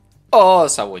Oh,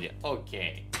 se aude. Ok.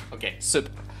 Ok,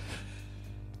 super.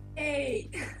 Ei!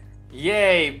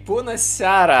 Yay! Bună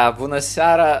seara! Bună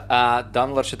seara,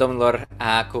 doamnelor și domnilor!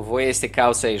 Cu voi este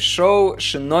Causei Show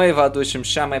și noi vă aducem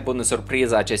cea mai bună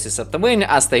surpriză acestei săptămâni.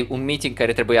 Asta e un meeting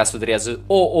care trebuia să dureze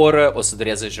o oră, o să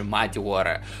dureze jumătate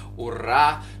oră.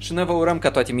 Ura! Și noi vă urăm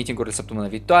ca toate meetingurile săptămâna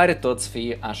viitoare tot să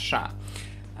fie așa.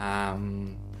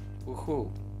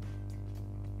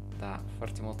 Da,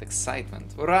 foarte mult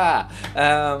excitement. Ura!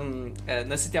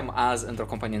 Noi suntem azi într-o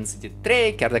companie de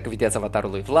 3, chiar dacă vedeți avatarul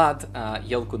lui Vlad,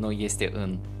 el cu noi este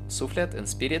în suflet, în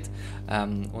spirit.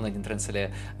 Una dintre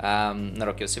însele,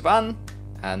 noroc Iosivan,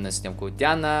 noi suntem cu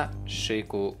Diana și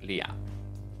cu Lia.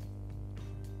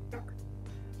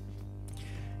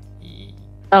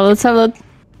 Salut, salut!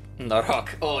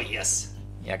 Noroc! Oh, yes!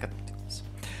 Ia că...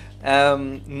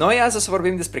 Noi azi o să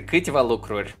vorbim despre câteva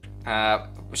lucruri.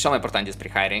 Cel mai important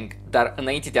despre hiring, dar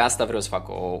înainte de asta vreau să fac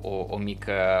o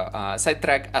mică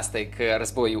sidetrack. Asta e că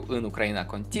războiul în Ucraina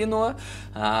continuă.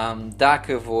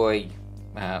 Dacă voi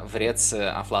vreți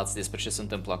să aflați despre ce se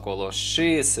întâmplă acolo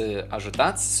și să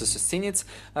ajutați, să susțineți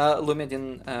lumea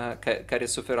care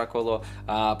suferă acolo,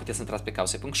 puteți să intrați pe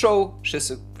cause.show și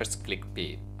să faceți click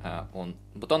pe un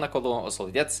buton acolo, o să-l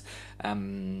vedeți.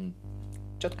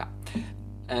 Ciotca.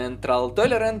 Într-al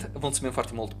doilea rând, mulțumim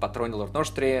foarte mult patronilor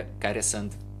noștri, care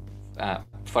sunt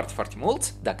foarte, foarte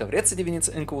mulți. Dacă vreți să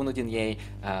deveniți încă unul din ei,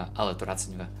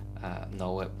 alăturați-ne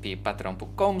nouă pe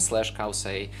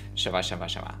patreon.com/causei ceva.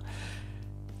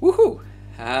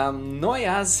 Noi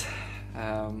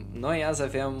azi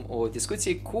avem o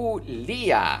discuție cu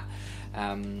Lia.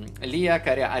 Lia,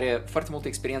 care are foarte multă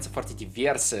experiență, foarte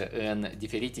diversă în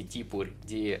diferite tipuri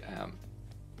de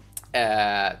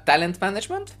talent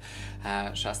management.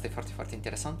 Și asta e foarte, foarte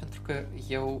interesant, pentru că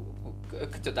eu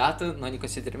câteodată noi ne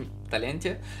considerăm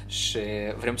talente și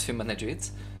vrem să fim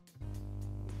managiuiți.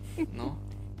 Nu?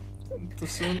 Tu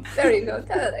sunt... There you go,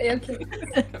 e ok.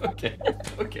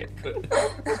 Ok, good.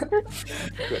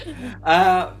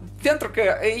 Pentru că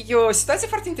e o situație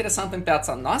foarte interesantă în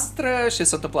piața noastră și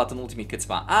s-a întâmplat în ultimii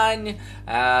câțiva ani.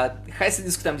 Hai să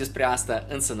discutăm despre asta,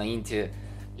 însă înainte,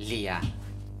 Lia,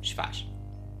 ce faci?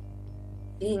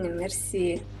 Bine,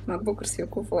 mersi. Mă bucur să fiu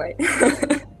cu voi.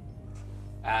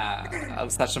 Am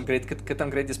stat și-am crezut cât am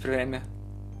crezut despre vreme.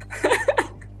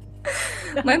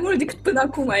 Mai mult decât până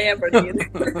acum, ever did.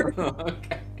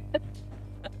 Okay.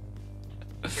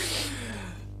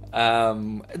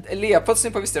 Lia, poți să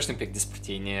ne povestești un pic despre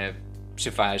tine? Ce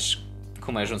faci?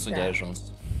 Cum ai ajuns unde ai ajuns?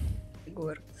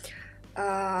 Sigur.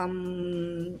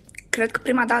 Cred că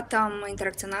prima dată am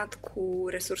interacționat cu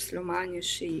resursele umane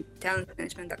și talent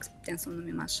management, dacă putem să o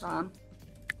numim așa,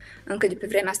 încă de pe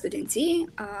vremea studenției.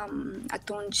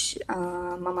 Atunci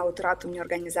m-am alăturat unei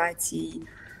organizații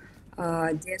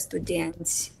de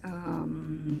studenți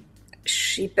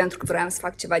și pentru că vroiam să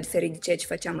fac ceva diferit de ceea ce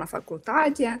făceam la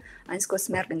facultate, am zis că o să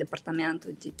merg în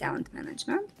departamentul de talent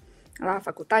management. La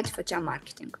facultate făceam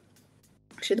marketing.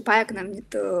 Și după aia, când am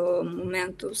venit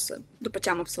momentul, după ce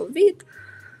am absolvit,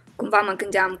 cumva mă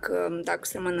gândeam că dacă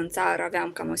să rămân în țară,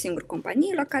 aveam cam o singură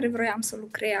companie la care vroiam să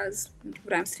lucrez.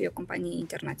 Vroiam să fie o companie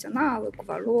internațională, cu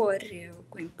valori,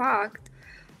 cu impact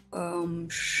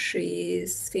și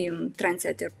să fim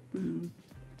trendsetter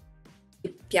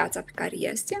pe piața pe care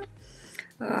este.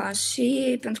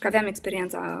 Și pentru că aveam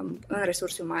experiența în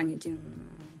resurse umane din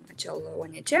acel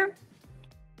ONG,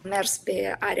 am mers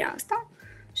pe area asta.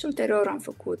 Și ulterior am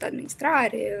făcut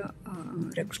administrare,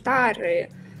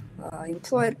 recrutare,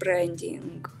 employer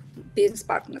branding, business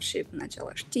partnership în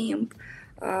același timp,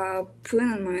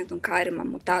 până în momentul în care m-am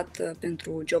mutat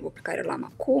pentru jobul pe care l-am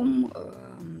acum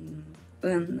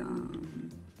în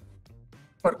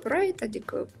corporate,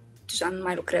 adică deja nu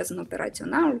mai lucrez în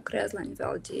operațional, lucrez la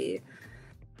nivel de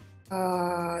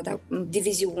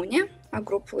diviziune a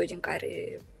grupului din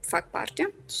care fac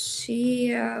parte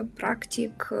și,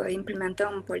 practic,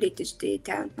 implementăm politici de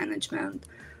talent management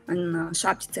în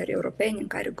 7 țări europene în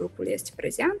care grupul este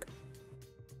prezent.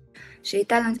 Și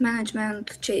talent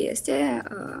management ce este?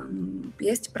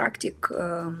 Este, practic,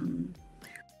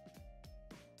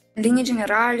 în linii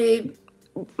generale,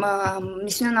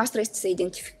 misiunea noastră este să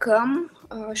identificăm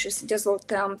și să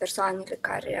dezvoltăm persoanele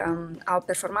care au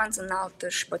performanță înaltă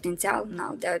și potențial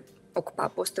înalt de a ocupa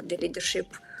posturi de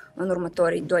leadership în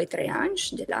următorii 2-3 ani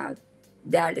și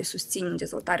de a le susține în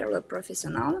dezvoltarea lor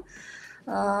profesională.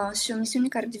 Și o misiune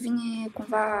care devine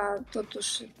cumva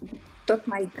totuși tot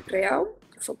mai greu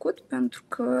de făcut, pentru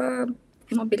că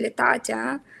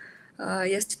mobilitatea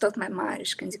este tot mai mare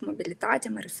și când zic mobilitate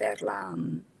mă refer la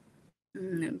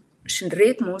și în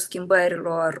ritmul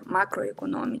schimbărilor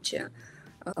macroeconomice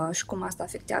și cum asta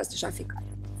afectează deja fiecare.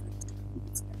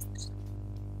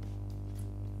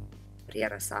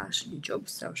 cariera sa și de job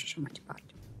sau și așa mai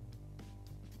departe.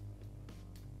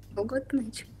 Bogot până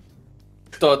aici.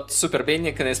 Tot super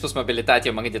bine, când ai spus mobilitate,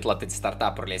 eu m-am gândit la toate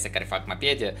startup-urile astea care fac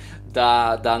mopede,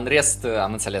 dar în rest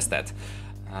am înțeles tot.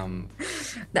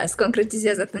 Da, să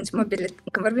concretizez atunci,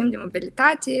 când vorbim de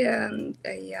mobilitate,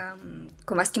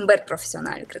 cumva schimbări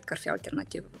profesionale, cred că ar fi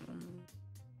alternativ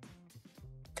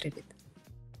trepit.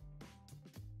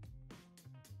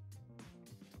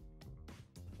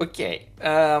 Ok.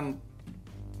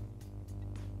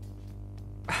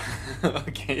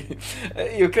 Ok.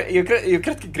 Eu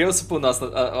cred că e greu să pun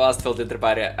o astfel de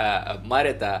întrebare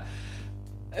mare, dar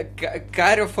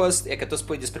care a fost, e că tu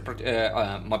spui despre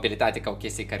mobilitate ca o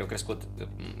chestie care a crescut,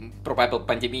 probabil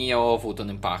pandemia a avut un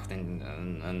impact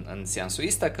în sensul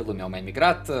ăsta, că lumea a mai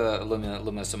migrat,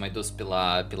 lumea s-a mai dus pe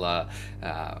la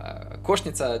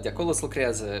Coșnița, de acolo să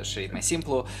lucreze și e mai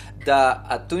simplu, dar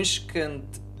atunci când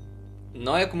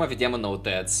noi acum vedem în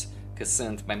noutăți că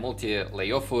sunt mai multe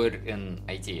layoff-uri în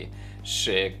IT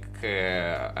și că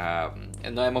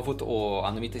noi am avut o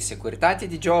anumită securitate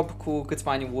de job cu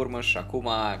câțiva ani în urmă și acum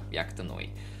iată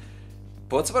noi.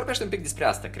 Poți să vorbești un pic despre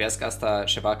asta? Crezi că asta e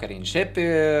ceva care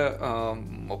începe,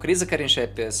 o criză care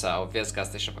începe sau crezi că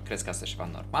asta e ceva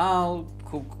normal?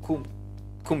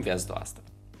 Cum vezi tu asta?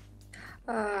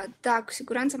 Da, cu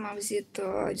siguranță am auzit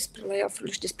despre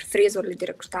layoff-urile și despre freeze-urile de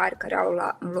recrutare care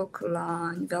au loc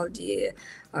la nivel de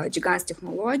giganți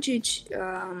tehnologici.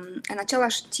 În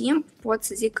același timp, pot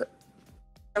să zic că,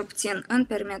 cel puțin în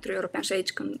perimetrul european, și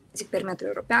aici când zic perimetrul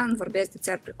european, vorbesc de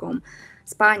țări precum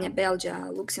Spania,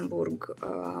 Belgia, Luxemburg,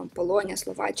 Polonia,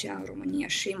 Slovacia, România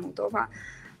și Moldova,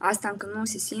 asta încă nu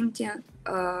se simte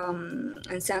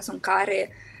în sensul în care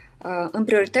în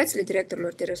prioritățile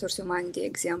directorilor de resurse umane, de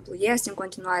exemplu, este în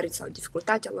continuare, sau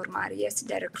dificultatea lor mare este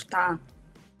de a recruta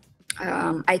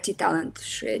IT talent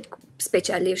și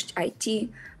specialiști IT,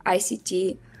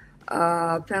 ICT,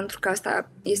 pentru că asta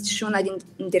este și una din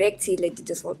direcțiile de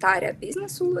dezvoltare a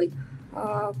business-ului,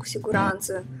 cu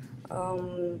siguranță,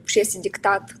 și este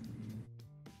dictat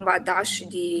cumva, da, și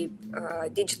de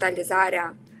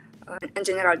digitalizarea, în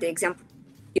general, de exemplu,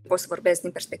 eu pot să vorbesc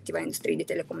din perspectiva industriei de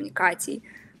telecomunicații,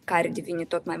 care devine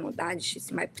tot mai modern și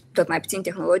tot mai puțin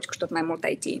tehnologic și tot mai mult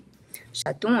IT. Și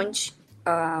atunci,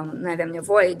 noi avem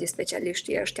nevoie de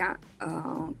specialiștii ăștia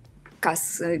ca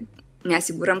să ne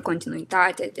asigurăm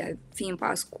continuitatea, de a fi în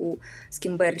pas cu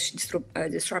schimbările și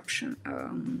disruption,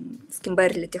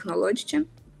 schimbările tehnologice.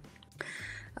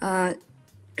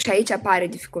 Și aici apare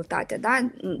dificultatea,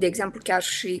 da? De exemplu, chiar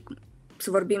și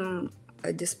să vorbim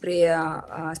despre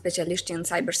specialiștii în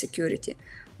cybersecurity.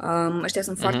 Ăștia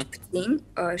sunt foarte puțini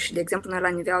și, de exemplu, noi la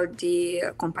nivel de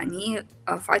companie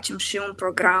facem și un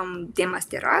program de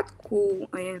masterat cu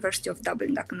University of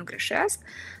Dublin, dacă nu greșesc,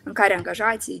 în care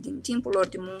angajații din timpul lor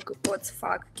de muncă pot să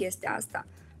facă chestia asta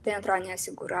pentru a ne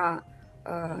asigura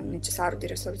necesarul de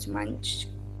resurse umane.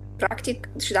 Practic,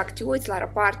 și dacă te uiți la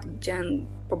rapoarte gen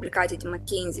publicate de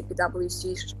McKinsey,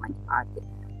 PwC și așa mai departe,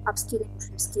 upskilling și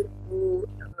reskilling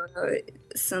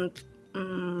sunt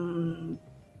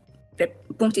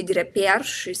puncte de reper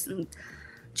și sunt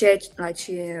ceea la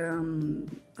ce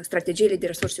strategiile de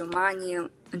resurse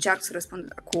umane încearcă să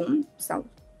răspundă acum sau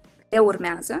le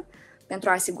urmează pentru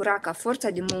a asigura că forța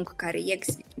de muncă care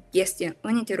este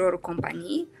în interiorul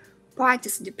companiei poate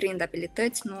să deprindă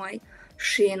abilități noi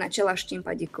și în același timp,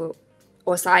 adică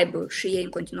o să aibă și ei în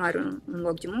continuare un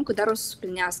loc de muncă, dar o să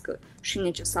suplinească și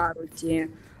necesarul de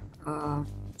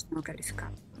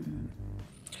calificat.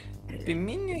 Pe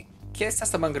mine chestia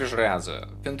asta mă îngrijorează,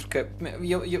 pentru că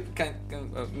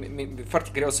e foarte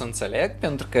greu să înțeleg,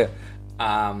 pentru că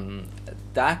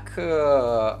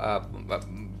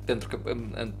pentru că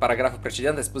în paragraful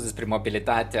precedent ai spus despre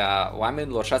mobilitatea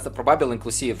oamenilor și asta probabil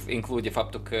inclusiv include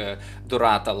faptul că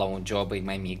durata la un job e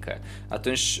mai mică.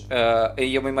 Atunci,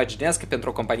 eu mă imaginez că pentru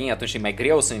o companie atunci e mai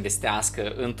greu să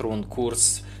investească într-un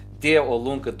curs de o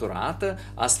lungă durată,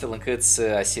 astfel încât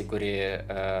să asigure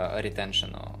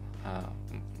retention-ul.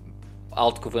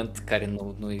 Alt cuvânt care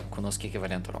nu-i cunosc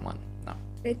echivalentul român. Da.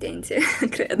 Retenție,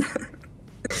 cred.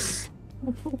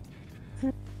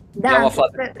 Da,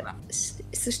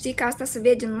 să știi că asta se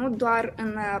vede nu doar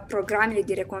în programele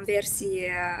de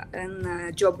reconversie în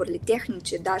joburile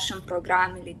tehnice, dar și în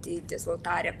programele de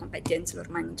dezvoltare a competențelor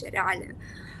manageriale.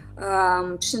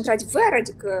 Și într-adevăr,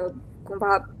 adică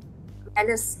cumva, mai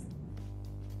ales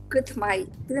cât mai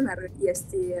tânăr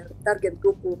este target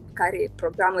grupul care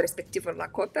programul respectiv îl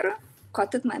acoperă, cu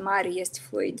atât mai mare este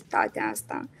fluiditatea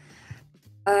asta.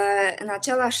 În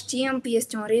același timp,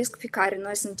 este un risc pe care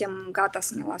noi suntem gata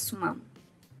să ne-l asumăm.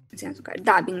 În sensul că,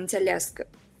 da, bineînțeles că,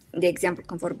 de exemplu,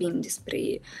 când vorbim despre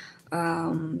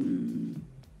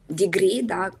degree,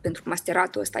 da? Pentru că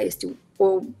masteratul ăsta este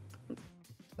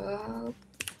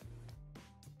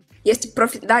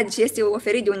deci este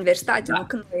oferit de universitate, nu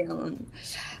când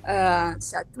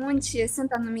și atunci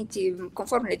sunt anumite,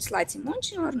 conform legislației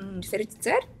muncilor, în diferite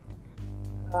țări,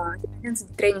 dependență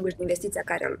de training și de investiția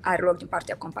care are loc din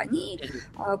partea companiei,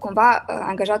 cumva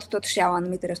angajatul totuși ia o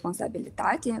anumită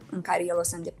responsabilitate în care el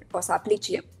o să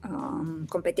aplice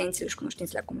competențele și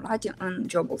cunoștințele acumulate în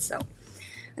jobul său.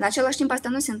 În același timp, asta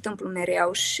nu se întâmplă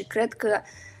mereu și cred că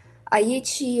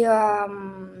aici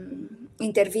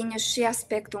intervine și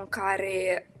aspectul în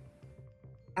care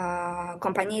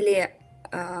companiile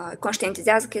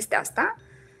conștientizează chestia asta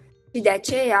și de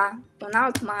aceea un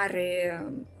alt mare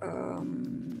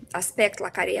aspect la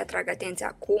care îi atrag atenția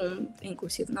acum,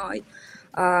 inclusiv noi,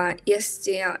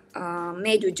 este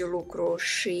mediul de lucru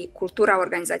și cultura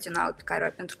organizațională pe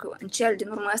care, pentru că în cel din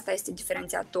urmă ăsta este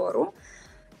diferențiatorul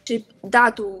și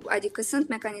adică sunt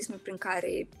mecanisme prin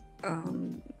care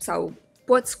sau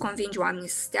poți convinge oamenii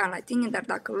să stea la tine, dar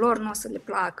dacă lor nu o să le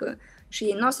placă și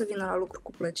ei nu o să vină la lucru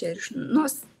cu plăcere și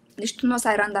deci tu nu o să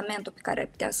ai randamentul pe care ai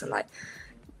putea să-l ai.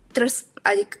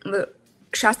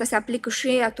 Și asta se aplică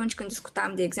și atunci când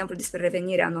discutam, de exemplu, despre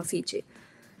revenirea în oficii.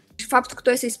 Și faptul că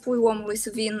tu să-i spui omului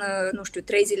să vină,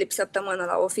 3 zile pe săptămână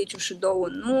la oficiu și 2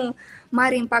 nu,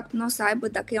 mare impact nu o să aibă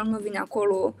dacă el nu vine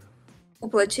acolo cu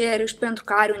plăcere și pentru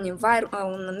că are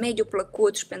un mediu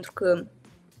plăcut și pentru că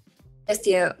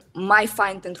este mai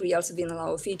fain pentru el să vină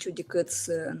la oficiu decât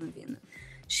să nu vină.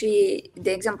 Și,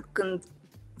 de exemplu, când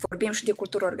vorbim și de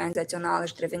cultură organizațională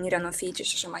și de revenirea în oficii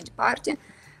și așa mai departe,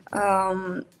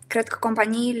 cred că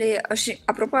companiile, și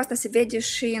apropo asta se vede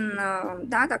și în,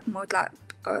 dacă mă uit la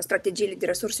strategiile de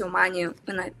resurse umane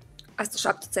în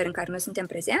astea 7 țări în care noi suntem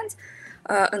prezenți,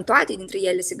 în toate dintre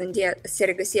ele se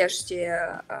regăsește,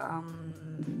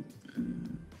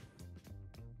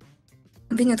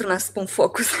 vine într-una să spun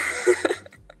focus,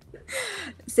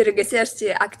 se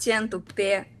regăsește accentul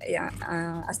pe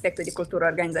aspectul de cultură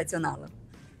organizațională.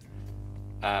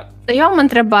 Eu am o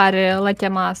întrebare la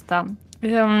tema asta.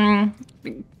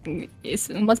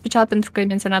 În mod special pentru că ai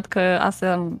menționat că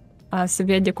asta se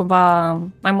vede cumva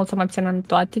mai mult sau mai puțin în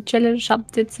toate cele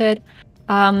 7 țări.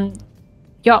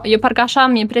 Eu parcă așa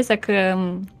am impresia că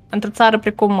într-o țară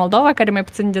precum Moldova, care e mai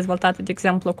puțin dezvoltată, de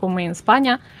exemplu, cum e în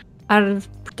Spania, ar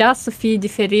putea să fie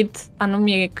diferit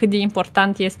anume cât de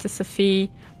important este să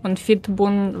fii un fit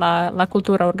bun la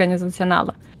cultura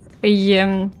organizațională.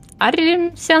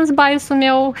 Are sens bias-ul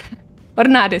meu? Ori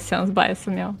n-are sens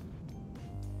bias-ul meu?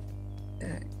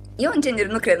 Eu, în genere,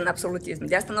 nu cred în absolutism.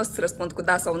 De asta nu o să răspund cu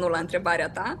da sau nu la întrebarea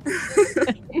ta.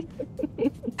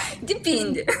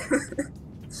 Depinde.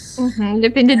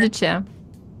 Depinde de ce.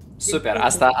 Super,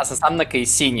 asta înseamnă că e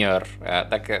senior.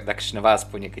 Dacă cineva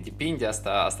spune că depinde,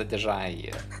 asta deja e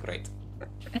great.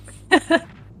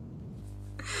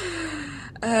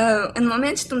 În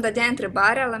moment ce tu îmi dădeai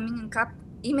întrebarea, la mine în cap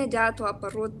imediat a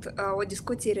apărut o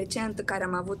discuție recentă care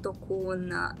am avut-o cu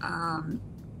un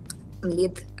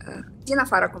lead din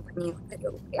afara companiei în care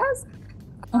eu lucrează.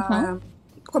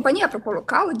 Compania, apropo,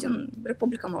 locală din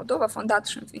Republica Moldova, fondată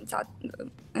și înființată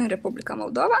în Republica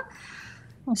Moldova.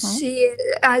 Și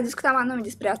discutam anume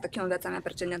despre asta, că eu în viața mea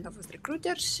precedentă am fost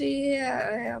recruiter și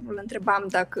îl întrebam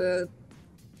dacă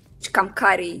cam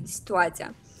care e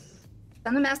situația.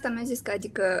 Anume asta mi-a zis că,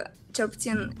 adică, cel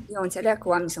puțin eu înțeleg că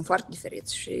oamenii sunt foarte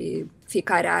diferiți și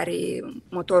fiecare are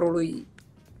motorul lui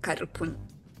care îl pune,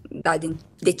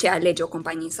 de ce alege o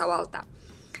companie sau alta.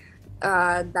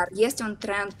 Dar este un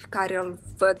trend pe care îl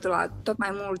văd la tot mai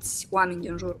mulți oameni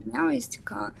din jurul meu, este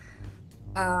că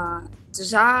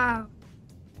deja,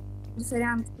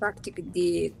 diferent practic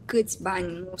de câți bani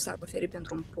nu s-ar oferi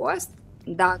pentru un post,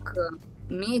 dacă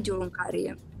mediul în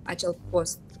care acel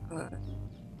post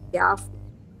se află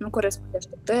nu corespunde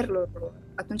așteptărilor,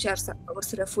 atunci o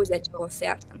să refuze acea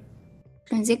ofertă.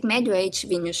 Când zic mediul, aici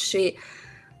vine și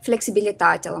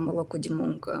flexibilitatea la locul de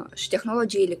muncă și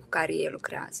tehnologiile cu care ei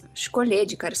lucrează și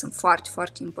colegii care sunt foarte,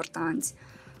 foarte importanți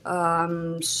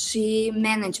și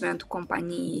managementul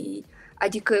companiei.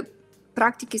 Adică,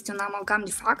 practic, este un amalgam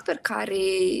de factori care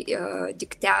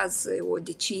dictează o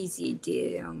decizie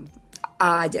de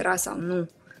a adera sau nu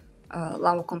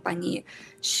la o companie.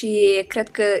 Și cred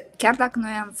că chiar dacă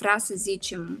noi am vrea să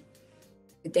zicem,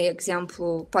 de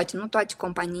exemplu, poate nu toate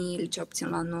companiile, ce obțin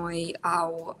la noi,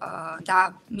 au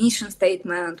mission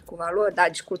statement cu valori,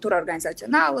 deci cultura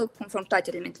organizațională, conform toate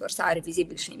elementelor sale,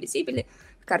 vizibile și invizibile,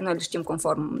 pe care noi le știm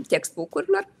conform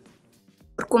textbook-urilor,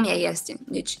 oricum ea este.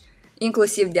 Deci,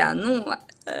 inclusiv de a nu,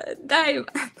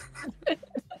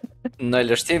 Noi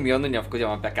le știm, eu nu ne-am făcut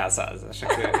pe acasă azi, așa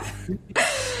că...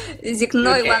 Zic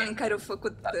noi oameni care au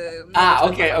făcut...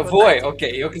 ok, voi, ok.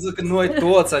 Eu crezut că noi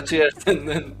toți acești...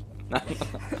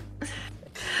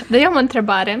 Dar eu am o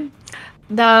întrebare.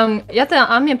 Dar, iată,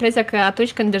 am impresia că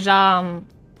atunci când deja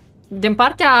din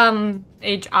partea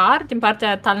HR, din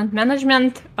partea talent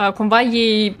management, cumva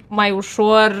ei mai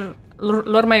ușor,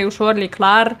 lor mai ușor le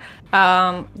clar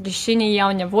de cine ei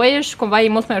au nevoie și cumva e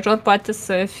mult mai ușor poate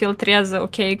să filtreze,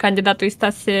 ok, candidatul ăsta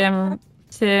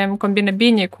se combină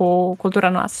bine cu cultura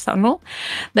noastră sau nu.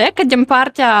 Dar e că din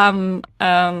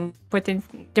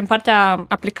partea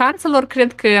aplicanților,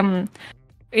 cred că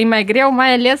e mai greu,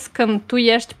 mai ales când tu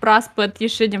ești proaspăt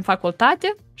ieșit din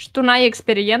facultate și tu n-ai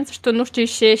experiență și tu nu știi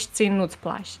ce și ție nu-ți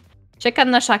place. Și că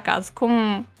în așa caz,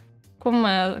 cum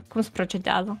se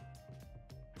procedează?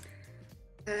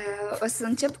 O să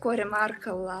încep cu o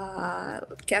remarcă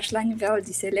chiar și la nivel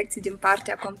de selecție din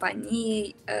partea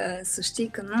companiei, să știi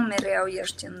că nu mereu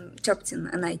ești, cel puțin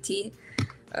în IT,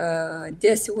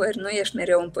 deseori nu ești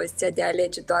mereu în poziția de a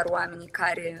alege doar oamenii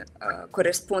care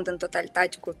corespund în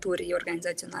totalitate culturii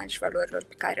organizaționale și valorilor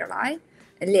pe care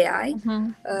le ai.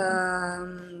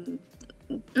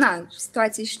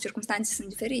 Situații și circunstanțe sunt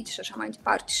diferite și așa mai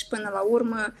departe și până la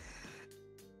urmă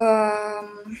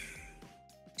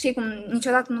știi cum,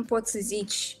 niciodată nu poți să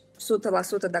zici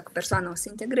 100% dacă persoana o să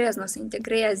integreze, nu o să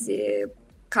integreze,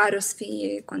 care o să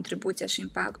fie contribuția și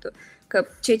impactul. Că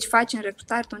ceea ce faci în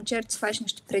recrutare, tu încerci să faci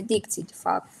niște predicții, de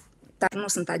fapt, dar nu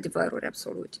sunt adevăruri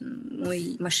absolut.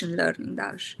 Nu-i machine learning,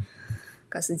 da? Și,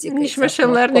 ca să zic nici machine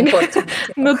learning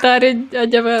nu tare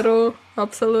adevărul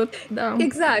absolut, da.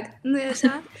 Exact, nu e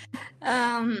așa?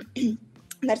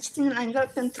 Dar ce ține la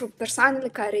nivel pentru persoanele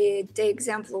care, de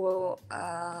exemplu,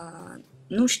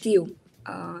 nu știu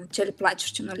ce le place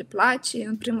și ce nu le place,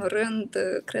 în primul rând,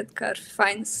 cred că ar fi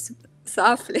fain să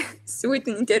afle, să uite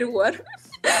în interior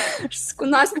și să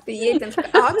cunoască pe ei, pentru că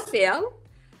altfel,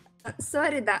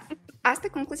 sorry, dar asta e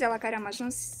concluzia la care am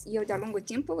ajuns eu de-a lungul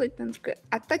timpului, pentru că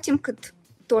atâta timp cât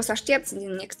tu o să aștepți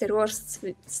din exterior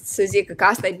să zică că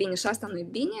asta e bine și asta nu e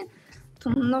bine, tu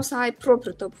nu o să ai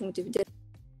propriul tău punct de vedere.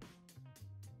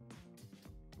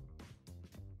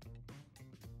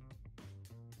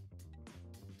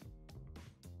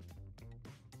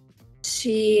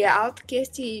 Și altă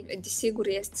chestie, desigur,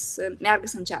 este să meargă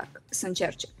să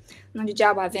încerce. Nu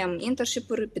degeaba avem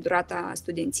internship-uri pe durata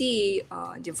studenției,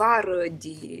 de vară,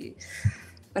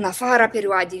 în afara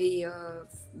perioadei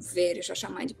verii și așa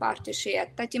mai departe. Și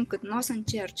atâta timp cât nu o să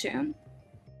încerce,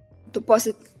 tu poți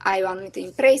să ai o anumită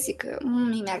impresie că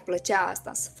mi-ar plăcea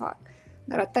asta să fac.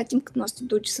 Dar atâta timp cât nu o să te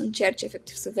duci să încerci,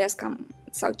 efectiv, să vezi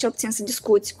sau cel puțin să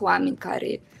discuți cu oameni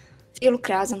care fie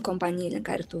lucrează în companiile în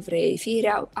care tu vrei, fie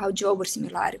au joburi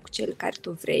similare cu cele care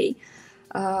tu vrei,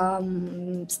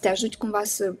 să te ajute cumva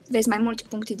să vezi mai multe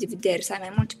puncte de vedere, să ai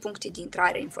mai multe puncte de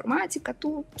intrare a informației, ca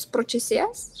tu să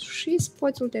procesezi și să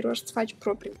poți ulterior să faci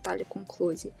propriile tale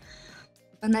concluzii.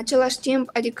 În același timp,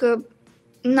 adică,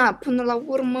 până la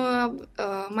urmă,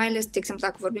 mai ales, de exemplu,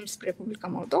 dacă vorbim despre Republica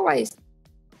Moldova, este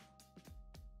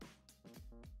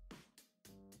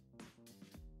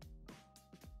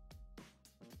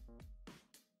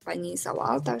companii sau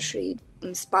alta și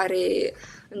îmi se pare,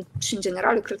 și în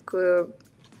general, eu cred că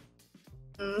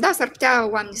da, s-ar putea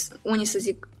unii să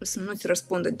zic să nu-ți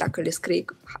răspundă dacă le scrii,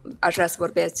 aș vrea să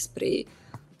vorbesc despre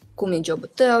cum e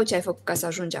jobul tău, ce ai făcut ca să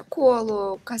ajungi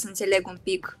acolo, ca să înțeleg un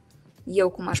pic eu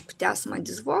cum aș putea să mă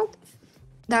dezvolt,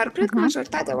 dar cred că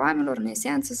majoritatea oamenilor, în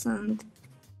esență, sunt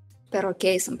super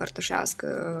ok să împărtășească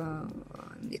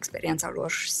experiența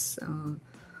lor și să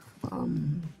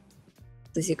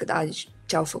zic, da,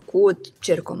 ce au făcut,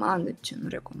 ce recomandă, ce nu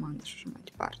recomandă și așa mai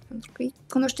departe. Pentru că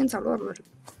cunoștința lor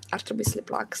ar trebui să le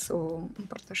placă să o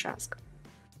împărtășească.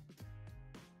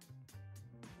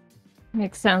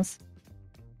 Make sense.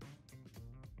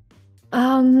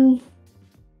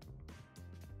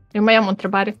 Eu mai am o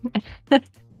întrebare.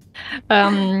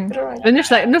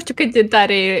 Nu știu cât de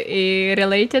tare e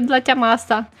related la tema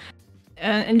asta.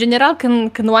 În general,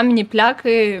 când oamenii pleacă,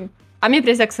 am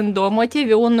impresia că sunt două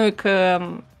motive. Unul e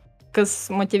că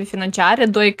sunt motive financiare,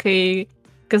 doi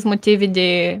că sunt motive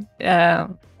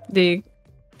de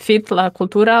fit la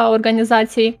cultura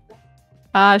organizației.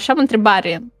 Și am o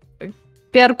întrebare.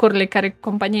 Percurile care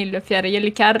companiile le oferă, ele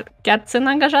chiar țin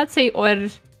angajații,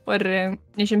 ori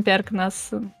nici în perc n-as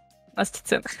te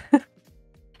țin?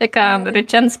 E ca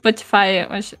recent Spotify,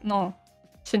 și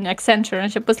Accenture, a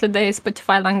început să le dea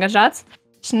Spotify la angajați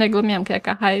și ne glumim că e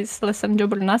ca hai să lăsăm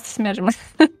joburile noastre să mergem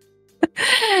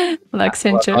la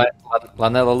Accenture. La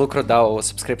Nelo lucru dau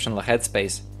subscription la Headspace.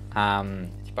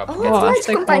 Îți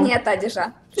place compania ta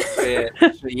deja?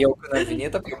 Și eu când am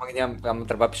venit, eu mă gândeam, am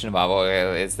întrebat pe cineva,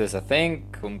 is this a thing?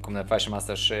 Cum ne facem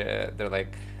asta? Și they're like,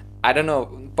 I don't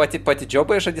know, poate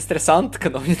jobul e așa de stresant că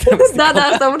nu ne trebuie să Da,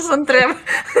 asta vreau să întreb.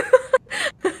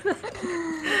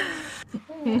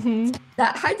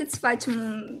 Da, haideți să facem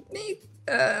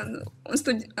un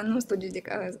studiu, nu un studiu de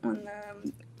caz,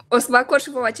 o să vă acord și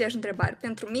vă aceeași întrebare.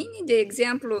 Pentru mine, de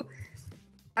exemplu,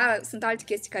 sunt alte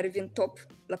chestii care vin top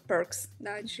la perks,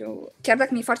 da? Deci eu, chiar dacă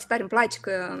mi-e foarte tare, îmi place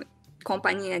că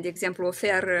compania, de exemplu,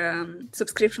 oferă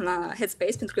subscription la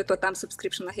Headspace, pentru că eu tot am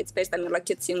subscription la Headspace, dar mi-l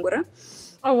achit singură.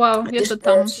 Oh, wow, eu tot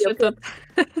am și tot.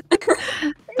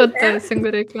 Tot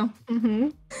singurică.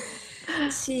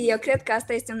 Și eu cred că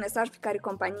asta este un mesaj pe care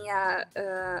compania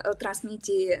îl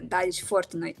transmite, da, deci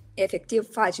foarte noi.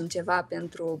 Efectiv facem ceva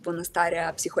pentru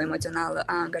bunăstarea psihoemoțională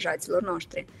a angajaților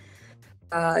noștri.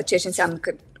 Ceea ce înseamnă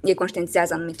că ei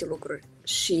conștientizează anumite lucruri.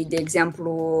 Și, de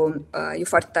exemplu, eu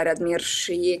foarte tare admir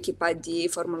și echipa de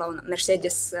Formula 1,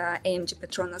 Mercedes AMG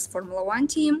Petronas Formula 1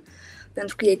 Team,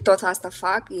 pentru că ei tot asta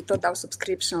fac, ei tot dau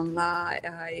subscription la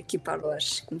echipa lor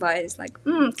și cumva e like,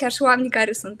 chiar și oamenii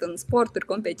care sunt în sporturi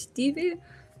competitive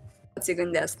pot să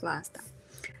gândesc la asta.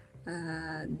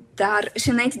 Dar și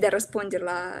înainte de a răspunde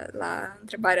la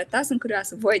întrebarea ta, sunt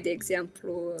curioasă, voi, de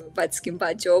exemplu, v-ați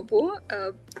schimbat jobul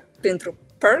pentru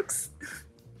perks?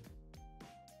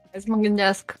 Să mă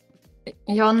gândesc.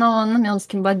 Eu nu mi-am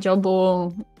schimbat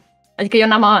jobul, adică eu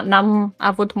n-am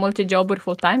avut multe joburi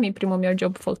full-time, e primul meu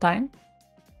job full-time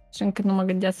și încă nu mă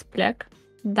gândesc să plec,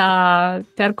 dar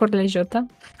percurile ajută.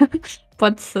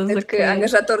 Pot să zic că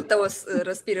angajatorul tău o să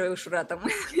răspire ușurat,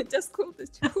 mai te ascultă.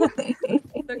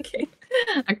 Ok.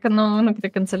 Dacă nu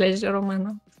cred că înțelegi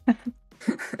română.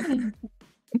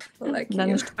 Dar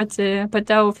nu știu,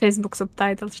 poate au Facebook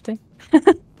subtitles, știi?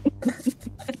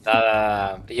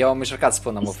 Da, eu am încercat să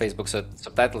spun am Facebook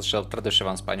subtitles și îl traduc ceva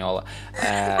în spaniolă.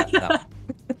 Da.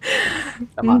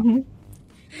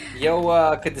 Eu,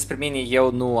 cât despre mine,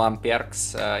 eu nu am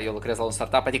perks, eu lucrez la un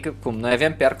startup, adică cum, noi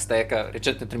avem perks, dar e că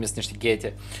recent ne trimis niște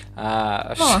ghete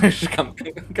și cam...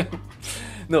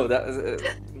 Nu, dar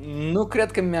nu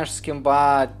cred că mi-aș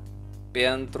schimba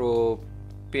pentru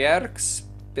perks,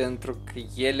 pentru că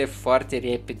ele foarte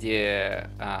repede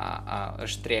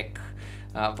își trec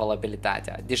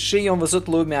valabilitatea. Deși eu am văzut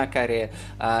lumea care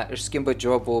își schimbă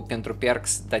jobul pentru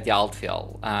perks, dar de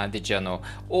altfel, de genul,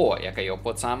 e că eu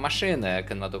pot să am mașină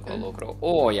când mă duc la lucru,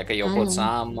 e că eu pot să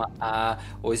am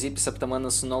o zi pe săptămână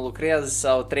să nu lucrez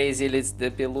sau 3 zile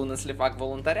de pe lună să le fac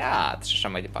voluntariat și așa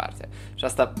mai departe. Și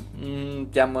asta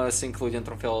te-am să includ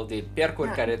într-un fel de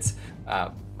percuri care îți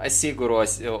asigură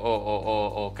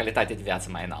o calitate de viață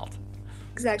mai înaltă.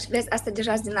 Exact, și vezi, asta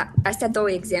deja astea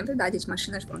două exemple, da, deci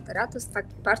mașina și voluntariatul fac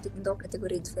parte din două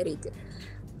categorii diferite.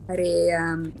 Care,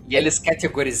 ele se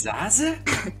categorizează?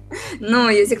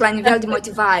 Nu, eu zic la nivel de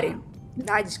motivare,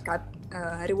 da, deci ca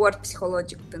reward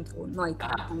psihologic pentru noi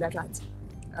ca angajați.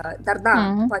 Dar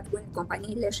da, poate unii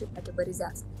companiile și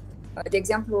categorizează. De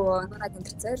exemplu, în una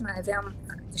dintre țări noi aveam,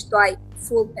 deci tu ai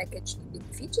full package de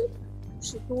beneficii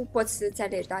și tu poți să-ți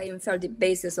alegi, da, e un fel de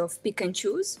basis of pick and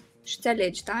choose. Și ți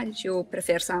alegi, da? Deci eu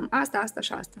prefer să am asta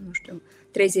și asta, nu știu,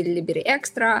 3 zile libere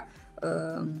extra,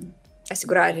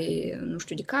 asigurare nu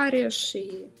știu de care și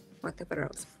whatever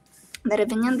else. Dar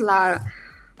revenind la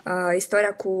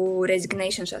istoria cu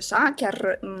resignation și așa,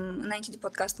 chiar înainte de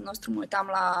podcastul nostru mă uitam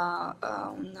la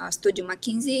un studiu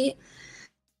McKinsey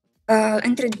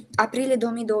între aprilie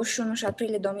 2021 și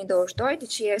aprilie 2022,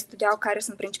 deci ei studiau care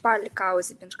sunt principalele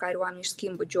cauze pentru care oamenii își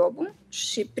schimbă jobul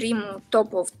și primul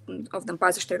top of them,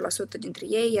 43% dintre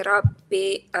ei, era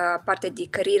pe partea de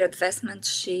career advancement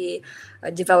și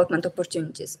development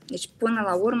opportunities. Deci până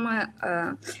la urmă,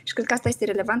 și cred că asta este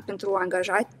relevant pentru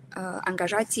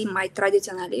angajații mai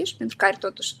tradiționaliști, pentru care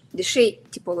totuși, deși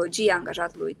tipologia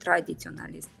angajatului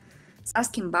tradiționalist s-a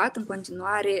schimbat, în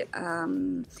continuare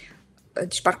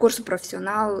deci parcursul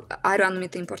profesional are o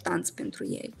anumită importanță pentru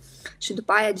ei. Și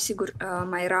după aia, desigur,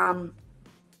 mai era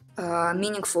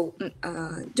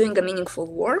doing a meaningful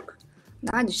work,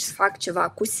 da? Deci să fac ceva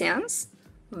cu sens,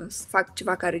 să fac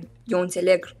ceva care eu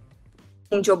înțeleg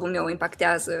cum jobul meu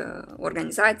impactează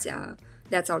organizația,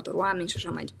 viața altor oameni și așa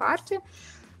mai departe.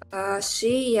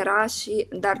 Și era și,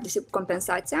 dar desigur,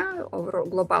 compensația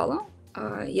globală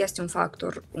este un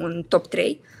factor, un top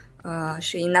 3,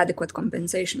 și inadequate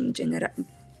compensation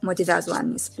motivează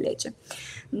oamenii să plece.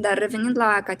 Dar revenind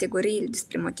la categoriile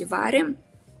despre motivare,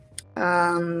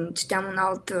 citeam un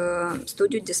alt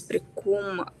studiu despre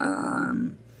cum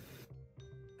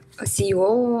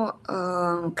CEO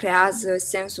creează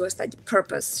sensul ăsta de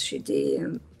purpose și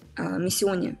de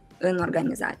misiune în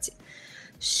organizație.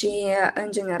 Și,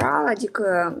 în general,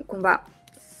 adică, cumva,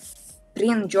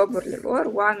 prin joburile lor,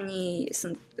 oamenii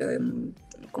sunt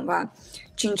cumva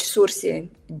 5 surse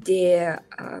de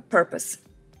purpose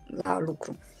la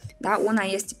lucru. Da? Una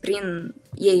este prin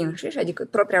ei înșiși, adică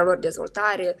propria lor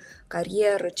dezvoltare,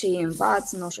 carieră, ce ei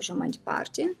învață, nu și așa mai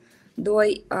departe.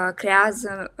 2,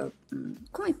 creează...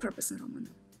 cum e purpose în română?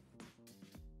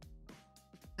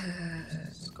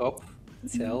 Scop,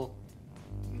 cel...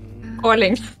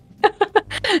 Calling.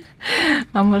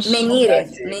 Menire.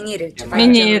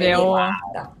 Menire,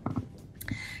 da.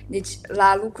 Deci,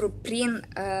 la lucru prin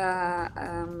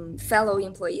fellow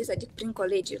employees, adică prin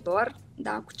colegii lor,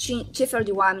 da, cu ce fel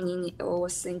de oameni o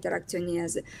să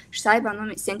interacționeze și să aibă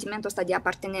anume sentimentul ăsta de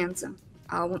apartenență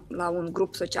la un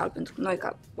grup social, pentru că noi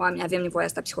ca oameni avem nevoia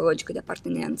asta psihologică de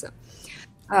apartenență.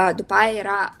 După aia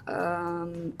era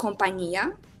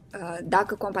compania.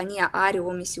 Dacă compania are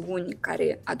o misiune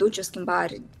care aduce o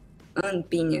schimbare în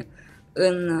bine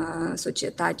în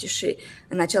societate și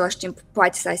în același timp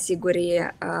poate să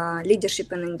asigure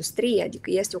leadership în industrie,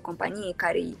 adică este o companie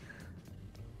care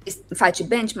face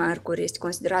benchmark-uri, este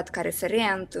considerat ca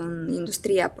referent în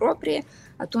industria proprie,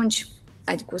 atunci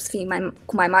adică o să fie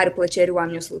cu mai mare plăcere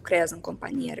oamenii o să lucreze în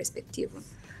compania respectivă.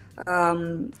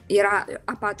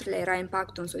 A patrulea era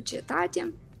impactul în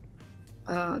societate,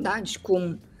 da? Deci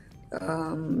cum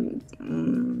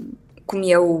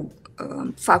eu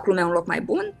fac lumea un loc mai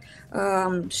bun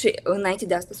și înainte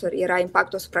de asta era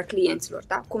impactul asupra clienților,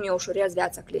 da? Cum eu ușurez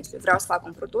viața clienților. Vreau să fac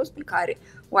un produs prin care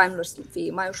oamenilor să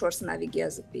fie mai ușor să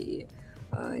navigheze pe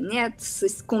net,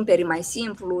 să cumpere mai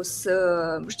simplu,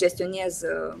 să gestioneze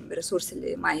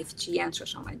resursele mai eficient și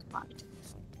așa mai departe.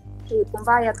 Și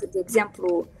cumva, iată, de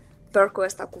exemplu, perk-ul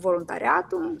ăsta cu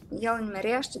voluntariatul, el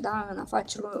nimerește, da, în a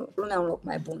face lumea un loc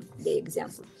mai bun, de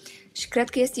exemplu. Și cred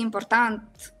că este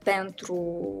important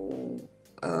pentru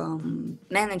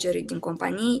managerii din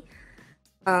companii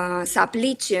să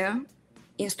aplice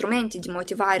instrumente de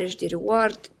motivare și de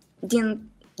reward din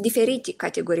diferite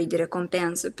categorii de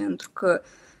recompensă, pentru că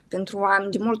pentru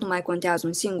oameni de mult nu mai contează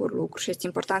un singur lucru și este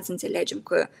important să înțelegem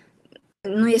că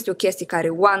nu este o chestie care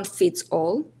one fits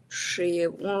all și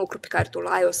un lucru pe care tu îl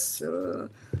ai o să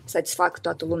satisfacă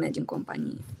toată lumea din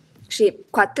companie. Și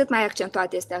cu atât mai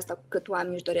accentuat este asta cu cât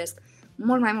oamenii își doresc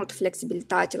mult mai multă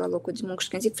flexibilitate la locul de muncă. Și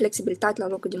când zic flexibilitate la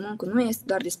locul de muncă, nu este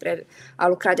doar despre a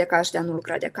lucra de acasă și de a nu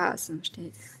lucra de acasă,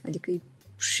 știi? Adică e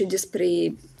și despre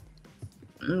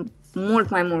mult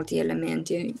mai multe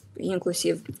elemente,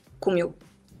 inclusiv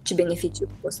ce beneficii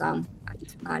pot să am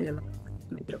adiționale la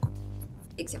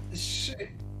exemplu.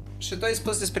 Și tu ai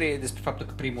spus despre faptul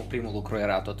că primul lucru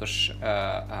era totuși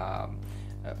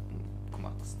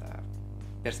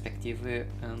perspective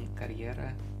în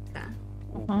carieră. Da.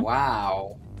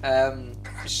 Wow!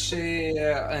 Și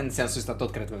în sensul ăsta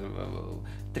tot cred că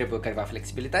trebuie careva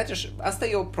flexibilitate și asta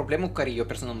e o problemă cu care eu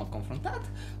personal m-am confruntat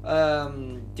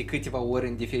de câteva ori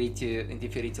în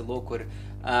diferite locuri.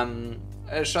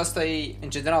 Și asta e, în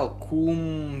general, cum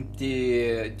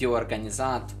de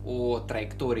organizat o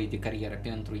traiectorie de carieră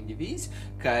pentru indivizi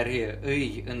care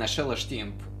îi, în același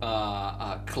timp,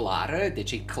 clară,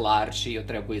 deci e clar ce eu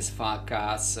trebuie să fac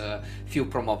ca să fiu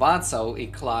promovat sau e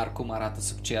clar cum arată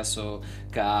succesul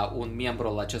ca un membru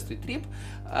al acestui trip,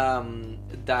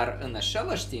 dar în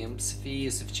același timp să fie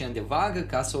suficient de vagă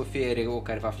ca să ofere o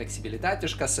careva flexibilitate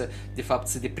și ca să, de fapt,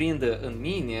 să deprindă în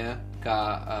mine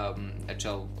ca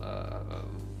acel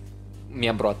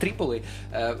membru a tripului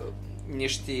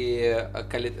niște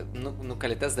nu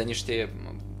calități, dar niște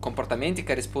comportamente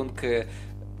care spun că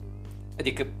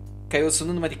adică ca eu să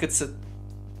nu numai decât să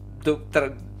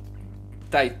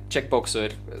dai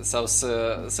checkbox-uri sau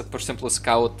să pur și simplu să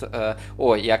caut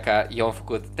ia ca eu am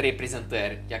făcut 3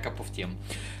 prezentări, ia ca poftim.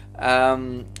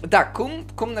 Da,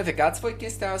 cum navigați voi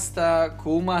chestia asta?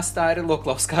 Cum asta are loc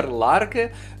la o scară largă?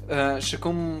 Și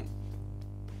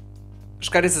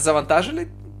care sunt dezavantajele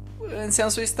în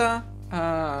sensul ăsta?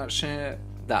 Și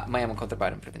da, mai am încă o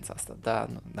întrebare în privința asta. Da,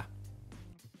 nu, da.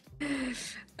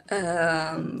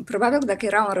 Probabil dacă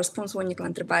era un răspuns unic la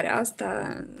întrebarea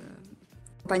asta,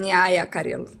 compania aia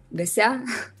care îl găsea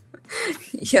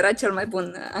era cel mai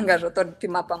bun angajator pe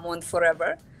Mapamond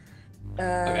forever.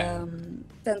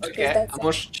 Pentru că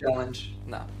am challenge.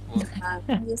 Da.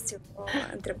 Este o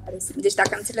întrebare. Deci dacă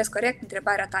am înțeles corect,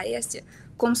 întrebarea ta este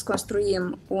cum să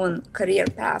construim un career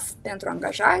path pentru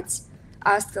angajați,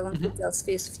 astfel încât el să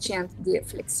fie suficient de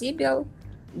flexibil,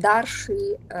 dar și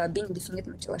bine definit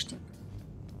în același timp.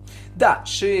 Da,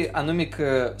 și anume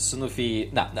că să nu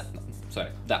fie...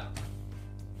 Da.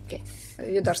 Ok.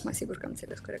 Eu doar să mă asigur că am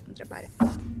înțeles corect întrebarea.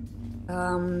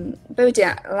 Păi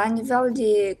uite, la nivel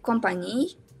de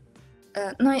companii,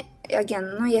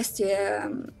 nu este,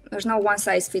 there's no one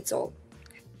size fits all.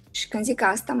 Și când zic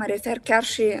asta, mă refer chiar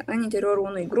și în interiorul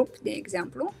unui grup, de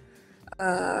exemplu,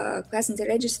 ca să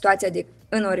înțelegi situația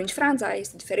în Orange Franța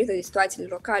este diferită de situațiile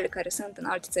locale care sunt în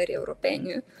alte țări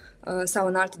europene sau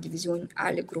în alte diviziuni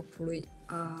ale grupului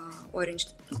Orange,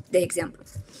 de exemplu.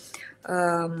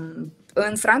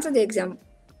 În Franța, de exemplu,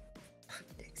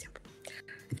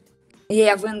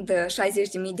 ei având 60.000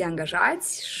 de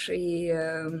angajați și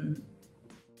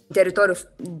teritoriu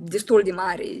destul de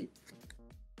mare,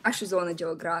 ca și zonă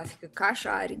geografică, ca și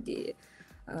are de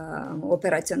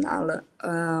operațională,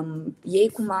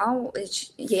 ei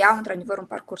ei au într-adevăr un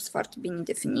parcurs foarte bine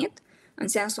definit, în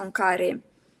sensul în care,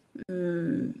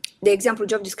 de exemplu,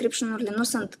 job description-urile nu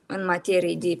sunt în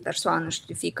materie de persoană și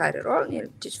de fiecare rol,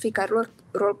 deci fiecare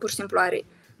rol pur și simplu are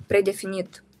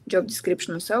predefinit job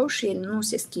description-ul său și el nu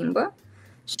se schimbă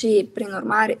și, prin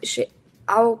urmare, și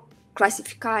au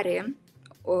clasificare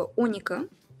unică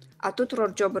a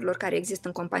tuturor joburilor care există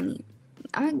în companie.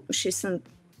 Da? Și sunt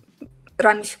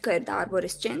ramificări, da,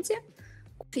 arborescențe,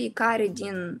 cu fiecare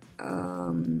din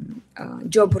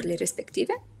joburile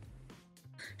respective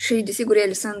și, desigur,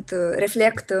 ele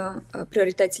reflectă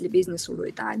prioritățile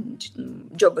business-ului, da?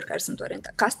 Joburi care sunt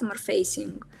orientate customer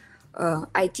facing,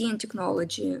 IT and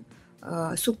technology,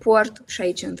 support, și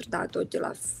aici intră, da, tot de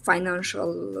la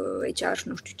financial, HR și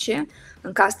nu știu ce,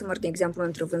 în customer, de exemplu,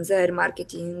 între vânzări,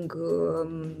 marketing,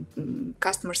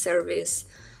 customer service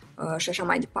și așa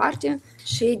mai departe,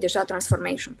 și deja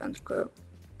transformation, pentru că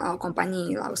la o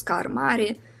companie la o scară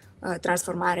mare,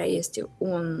 transformarea este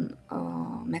un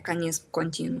mecanism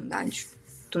continuu, da? Deci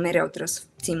tu mereu trebuie să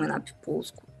ții mâna pe puls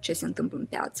cu ce se întâmplă în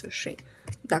piață și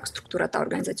dacă structura ta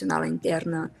organizațională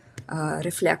internă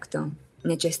reflectă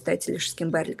necesitățile și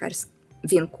schimbările care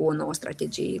vin cu o nouă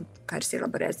strategie care se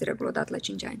elaborează de regulă odată la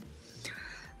 5 ani.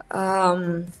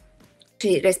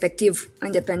 Și respectiv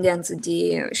independență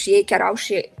și ei chiar au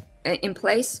și in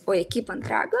place o echipă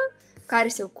întreagă care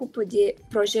se ocupă de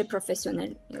proiect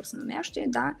profesional, el se numește,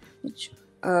 da? Deci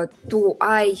tu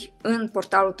ai în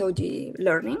portalul tău de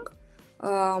learning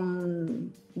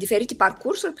diferite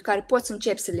parcursuri pe care poți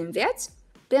începi să le înveți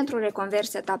pentru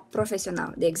reconversia ta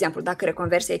profesională, de exemplu, dacă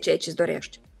reconversia e ceea ce îți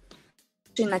dorești.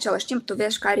 Și în același timp tu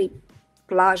vezi care e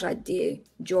plaja de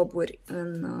joburi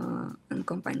în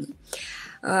companie.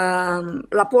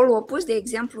 La polul opus, de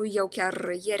exemplu, eu chiar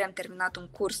ieri am terminat un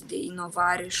curs de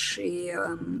inovare și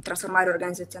transformare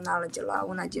organizațională de la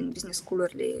una din business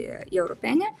school-urile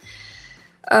europene,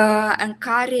 în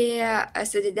care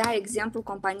se dădea exemplu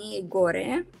companiei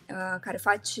Gore, care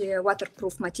face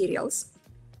waterproof materials.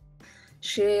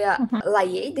 Și la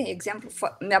ei, de exemplu,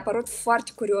 mi-a părut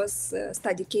foarte curios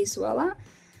study case-ul ăla,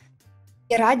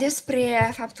 era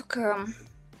despre faptul că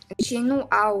ei nu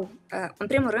au, în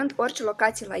primul rând, orice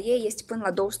locație la ei este până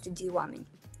la 200 de oameni.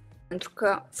 Pentru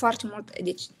că foarte mult,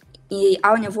 deci ei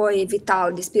au nevoie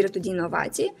vital de spiritul de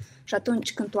inovație și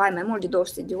atunci când tu ai mai mult de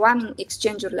 200 de oameni,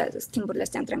 exchange-urile, schimburile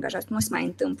astea între angajați nu se mai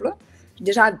întâmplă și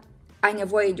deja ai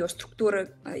nevoie de o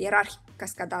structură ierarhică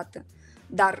cascadată.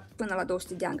 Dar până la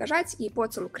 200 de angajați, ei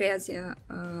pot să lucreze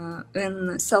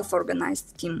în self-organized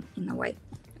team, in a way.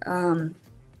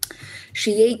 Și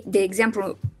ei, de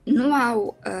exemplu, nu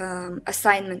au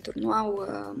assignment-uri, nu au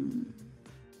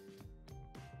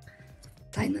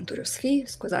assignment-uri o să fie,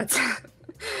 scuzați.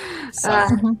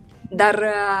 Dar,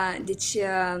 deci,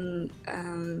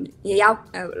 ei au,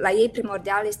 la ei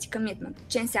primordial este commitment.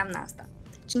 Ce înseamnă asta?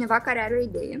 Cineva care are o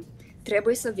idee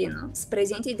trebuie să vină, să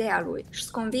prezinte ideea lui și să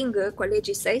convingă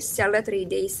colegii săi să se alăture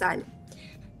ideii sale.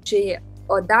 Și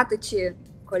odată ce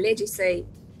colegii săi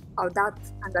au dat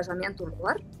angajamentul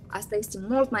lor, asta este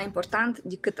mult mai important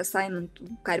decât assignment-ul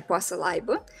care poate să-l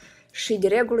aibă și de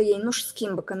regulă ei nu-și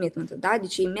schimbă commitment-ul, da?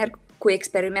 Deci ei merg cu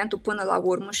experimentul până la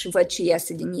urmă și văd ce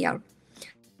iese din el.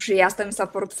 Și asta mi s-a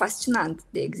părut fascinant,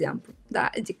 de exemplu, da?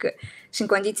 Adică și în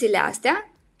condițiile astea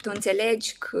tu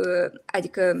înțelegi că,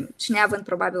 adică și neavând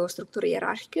probabil o structură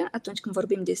ierarhică, atunci când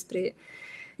vorbim despre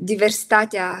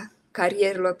diversitatea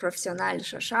carierelor profesionale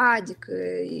și așa, adică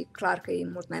e clar că e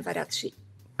mult mai variat și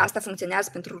asta funcționează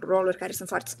pentru roluri care sunt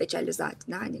foarte specializate,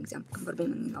 da? De exemplu, când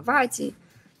vorbim în inovații,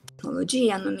 tehnologii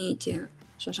anumite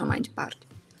și așa mai departe.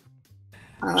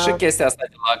 Și chestia asta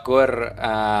de la GOR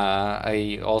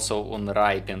e also un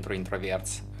rai pentru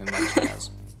introverți, îmi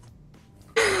imaginează.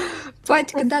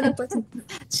 Poate că da, dar poate.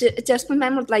 Și ți-ar spun mai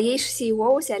mult, la ei și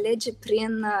CEO-ul se alege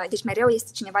prin, deci mereu este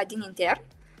cineva din intern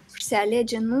și se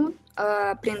alege nu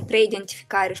prin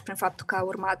preidentificare și prin faptul că a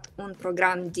urmat un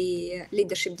program de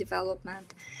leadership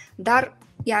development, dar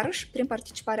iarăși prin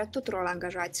participarea tuturor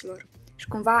angajaților. Și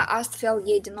cumva astfel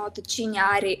ei denotă cine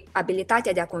are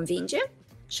abilitatea de a convinge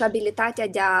și abilitatea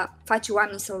de a face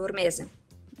oamenii să-l urmeze.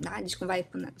 Da? Deci cumva îi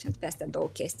pun accent pe astea două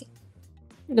chestii.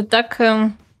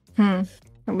 Dacă...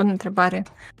 bună întrebare.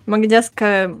 Mă gândesc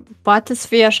că poate să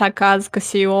fie așa caz că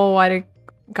CEO are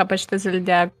capacitățile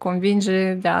de a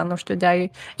convinge, de a, nu știu,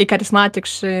 e carismatic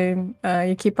și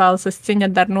echipa îl susține,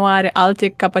 dar nu are alte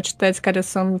capacități care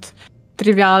sunt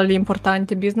trivial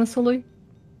importante business-ului?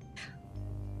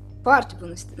 Foarte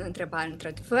bună întrebare,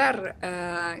 într-adevăr.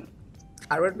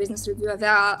 Harvard Business Review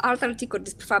avea alt articol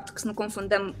despre faptul că să nu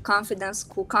confundăm confidence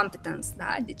cu competence,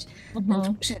 da? Deci,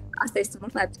 și asta este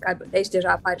mult mai aplicabil. De aici deja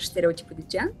apare și stereotipul de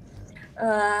gen.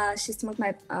 Și este mult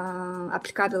mai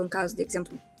aplicabil în cazul, de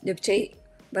exemplu, de obicei,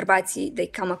 bărbații,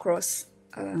 they come across,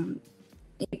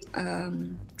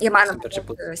 emană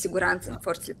siguranță în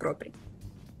forțele proprii.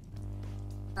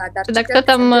 Dar dacă tot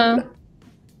am...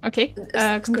 Ok,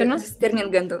 continuă? Termin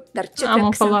gândul. Dar ce cred că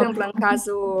se întâmplă în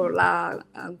cazul la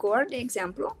Gore, de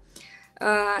exemplu,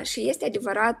 și este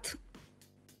adevărat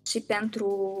și pentru,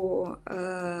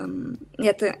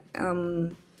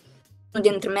 unul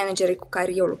dintre managerii cu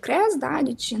care eu lucrez, da?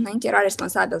 Deci înainte era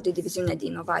responsabil de diviziunea de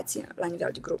inovație la nivel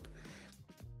de grup.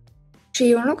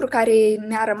 Și un lucru care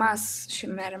mi-a rămas și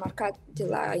mi-a remarcat de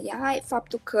la ea e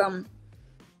faptul că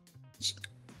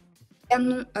ea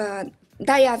nu...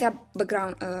 Da, ea avea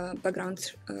background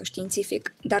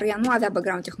științific, dar ea nu avea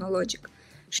background tehnologic.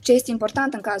 Și ce este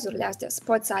important în cazurile astea, să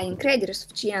poți să ai încredere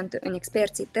suficientă în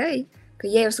experții tăi, că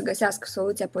ei o să găsească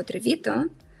soluția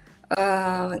potrivită,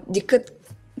 decât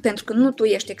pentru că nu tu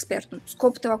ești expertul.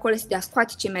 Scopul tău acolo este de a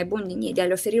scoate cei mai buni din ei, de a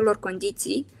le oferi lor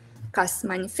condiții ca să se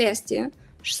manifeste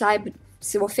și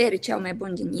să ofere cel mai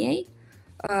bun din ei,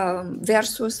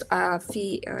 versus a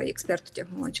fi expertul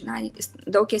tehnologic. Da?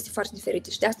 Două chestii foarte diferite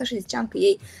și de asta și ziceam că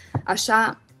ei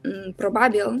așa,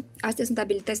 probabil, astea sunt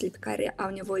abilitățile pe care au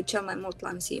nevoie cel mai mult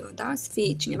la un CEO, da? Să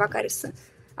fie cineva care să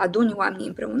adune oamenii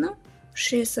împreună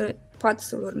și să poată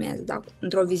să-l urmeze, da?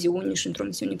 Într-o viziune și într-o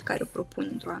misiune pe care o propun,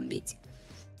 într-o ambiție.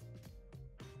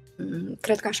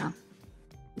 Cred că așa.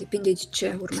 Depinde de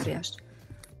ce urmărești.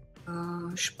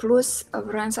 Și plus,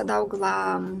 vreau să adaug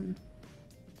la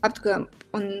faptul că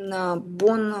un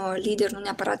bun lider nu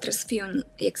neapărat trebuie să fie un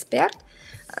expert,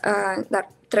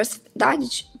 dar trebuie să, da,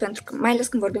 deci, pentru că mai ales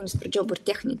când vorbim despre joburi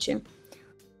tehnice,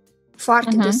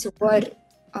 foarte deseori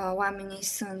oamenii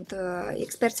sunt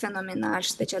experți fenomenali și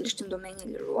specialiști în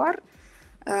domeniile lor,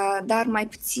 dar mai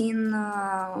puțin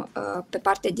pe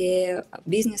partea de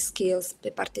business skills, pe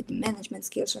partea de management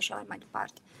skills și așa mai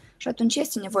departe. Și atunci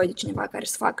este nevoie de cineva care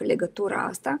să facă legătura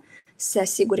asta, să se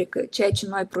asigure că ceea ce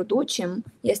noi producem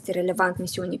este relevant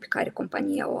misiunii pe care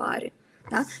compania o are.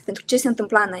 Da? Pentru că ce se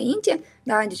întâmpla înainte,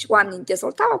 da? Deci oamenii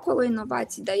dezvoltau acolo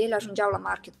inovații, dar ele ajungeau la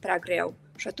market prea greu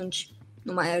și atunci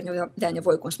nu mai avea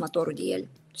nevoie consumatorul de ele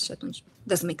și atunci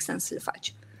doesn't make sense să le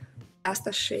faci. Asta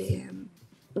și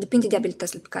depinde de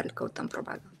abilitățile pe care le căutăm,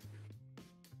 probabil.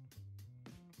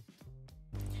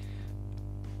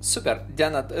 Super.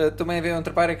 Diana, tu mai aveai o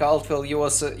întrebare, că altfel eu o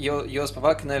să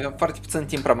fac, că noi avem foarte puțin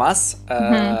timp rămas.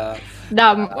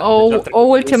 Da, o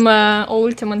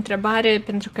ultimă întrebare,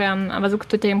 pentru că am văzut că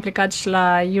tu te-ai implicat și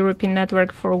la European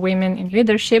Network for Women in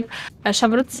Leadership și am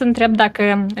vrut să întreb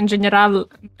dacă, în general,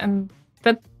 în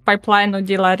tot pipeline-ul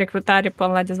de la recrutare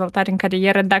până la dezvoltare în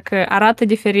carieră, dacă arată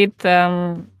diferit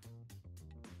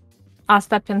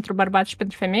asta pentru bărbați și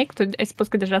pentru femei, că tu ai spus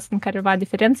că deja sunt careva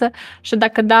diferență, și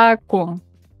dacă da, cum?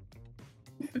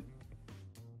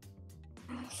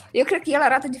 Eu cred că el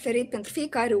arată diferit pentru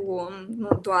fiecare om,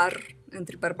 nu doar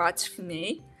între bărbați și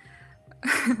femei.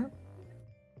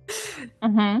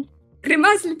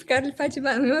 Grimasele pe care le face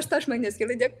bani, eu stau și mă gândesc,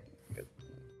 el de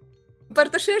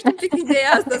împărtășește un pic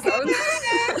ideea asta sau nu?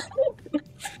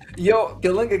 Eu, pe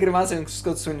lângă grimasele, îmi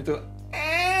scot sunetul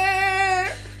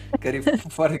care e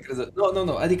foarte crezut.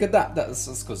 Nu, adică da,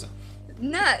 scuză.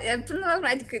 Până la urmă,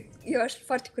 adică eu aș fi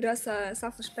foarte curioasă să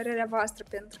aflu și părerea voastră,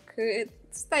 pentru că,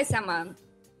 stai seama,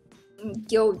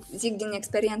 eu zic din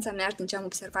experiența mea și din ce am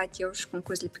observat eu și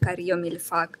concluziile pe care eu mi le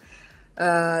fac,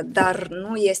 dar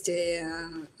nu este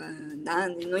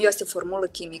o formulă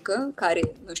chimică care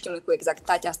nu știm cu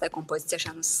exactitate, asta e compoziția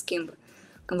și nu se schimbă.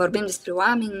 Când vorbim despre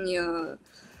oameni,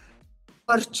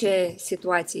 orice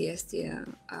situație este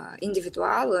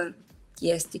individuală,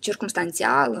 este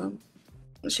circumstanțială,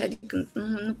 și adică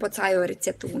nu poți să ai o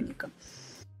rețetă unică.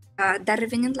 Dar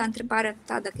revenind la întrebarea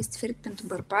ta, dacă este diferit pentru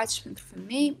bărbați și pentru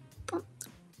femei,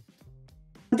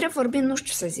 drept vorbind, nu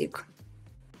știu să zic.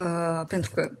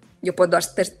 Pentru că eu pot doar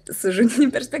să judec din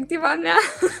perspectiva mea.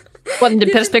 Din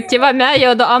perspectiva mea,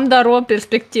 eu am doar o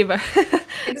perspectivă.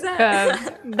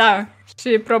 Exact. Da,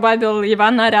 și probabil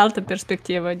Ivan are altă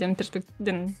perspectivă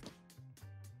din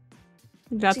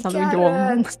viața lui de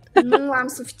om. Nu am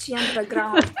suficient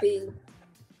background pe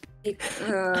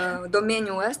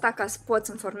domeniul ăsta ca să pot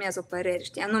să-mi formez o părere,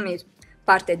 știi, anume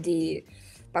partea de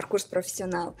parcurs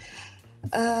profesional.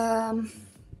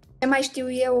 Ce mai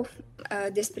știu eu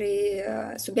despre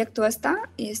subiectul ăsta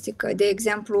este că, de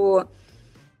exemplu,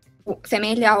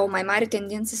 femeile au o mai mare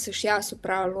tendință să-și ia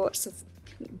asupra lor,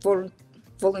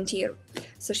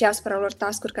 să-și ia asupra lor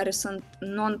task-uri care sunt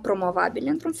non-promovabile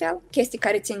într-un fel, chestii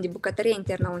care țin de bucătărie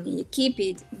internă a unei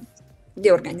echipe, de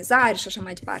organizare și așa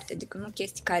mai departe, adică nu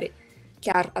chestii care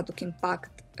chiar aduc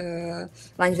impact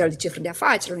la nivel de cifre de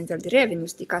afaceri, la nivel de revenue,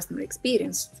 de customer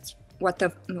experience,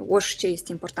 whatever, orice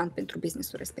este important pentru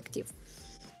business-ul respectiv.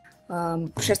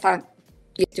 Și asta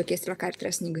este o chestie la care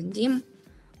trebuie să ne gândim.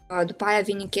 După aia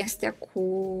vine chestia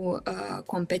cu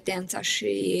competența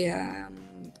și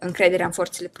încrederea în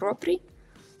forțele proprii,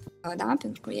 da?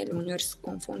 Pentru că ele uneori se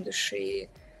confundă și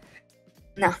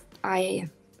aia e.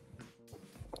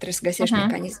 Trebuie să găsești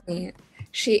mecanisme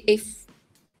și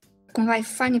cumva e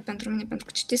funny pentru mine, pentru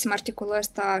că citisem articolul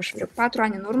ăsta și vreo 4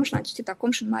 ani în urmă și l-am citit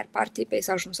acum și în mare parte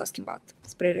peisajul nu s-a schimbat,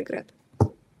 spre regret.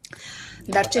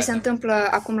 Dar ce se întâmplă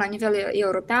acum la nivel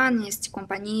european este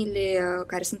companiile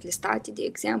care sunt listate, de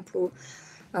exemplu,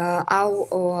 au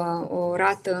o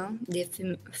rată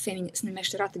se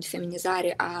numește rată de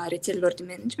feminizare a rețelelor de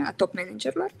management, a top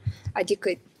managerilor,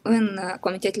 adică în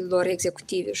comitetele lor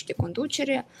executive și de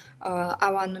conducere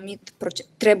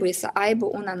trebuie să aibă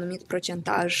un anumit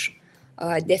procentaj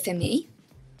de femei,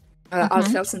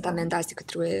 altfel sunt amendați de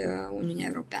către Uniunea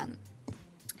Europeană.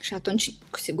 Și atunci,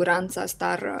 cu siguranță,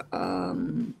 asta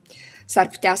s-ar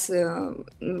putea să...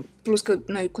 Plus că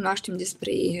noi cunoaștem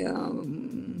despre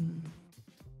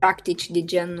practici de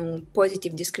genul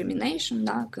positive discrimination,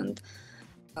 da? Când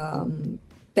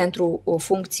pentru o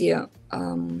funcție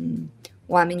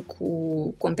oameni cu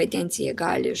competențe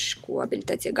egale și cu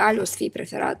abilități egale o să fie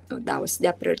preferat, da, o să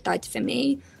dea prioritate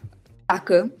femeii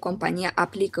dacă compania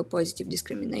aplică positive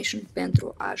discrimination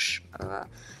pentru a-și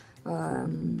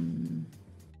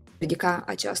ridica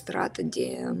această rată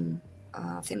de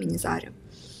feminizare.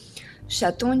 Și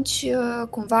atunci,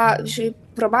 cumva, și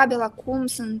probabil acum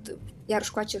sunt,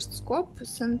 iarăși cu acest scop,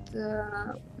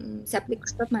 se aplică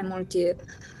și tot mai multe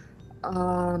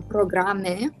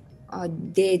programe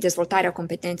de dezvoltare a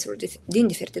competențelor din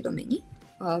diferite domenii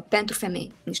pentru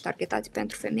femei, nici targetate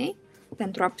pentru femei,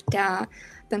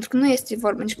 pentru că nu este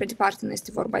vorba, nici pe departe nu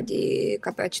este vorba de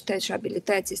capacități și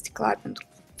abilități, este clar, pentru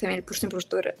femeile pur și simplu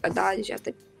deci asta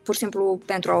e pur și simplu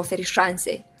pentru a oferi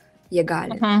șanse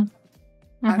egale.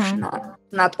 Și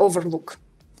not overlook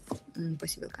un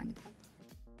posibil candidat.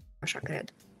 Așa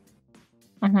cred.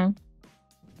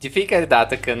 De fiecare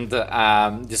dată când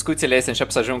discuțiile astea încep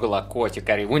să ajungă la cote,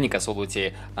 care e unica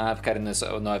soluție pe care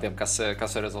noi avem ca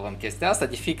să rezolvăm chestia asta,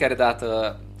 de fiecare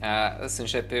dată se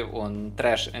începe un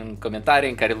trash în comentarii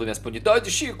în care lumea spune da,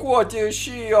 și cote,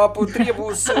 și apă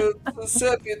trebuie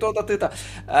să fie tot atâta.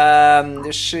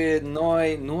 Și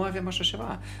noi nu avem așa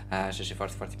ceva. Și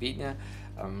foarte, foarte bine.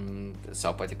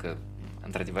 Sau poate că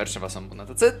într-adevăr ceva s-a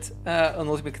îmbunătățit în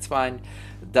ultimii câțiva ani,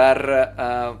 dar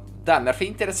da, mi-ar fi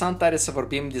interesant tare să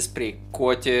vorbim despre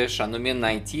cote și anume în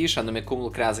IT și anume cum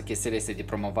lucrează chestiile astea de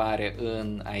promovare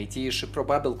în IT și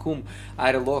probabil cum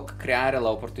are loc crearea la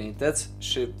oportunități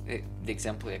și, de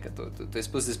exemplu, e că tu ai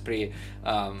spus despre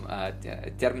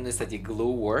termenul ăsta de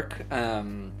glue work,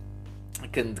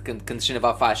 când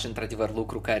cineva face într-adevăr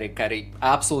lucru care e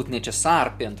absolut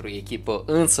necesar pentru echipă,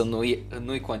 însă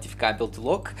nu-i cuantificabil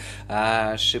deloc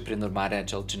și prin urmare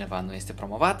acel cineva nu este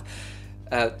promovat.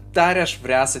 Dar aș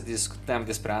vrea să discutăm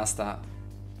despre asta.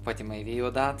 Poate mai vii o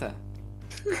dată?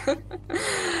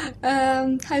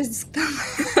 Hai să discutăm.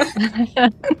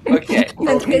 Ok.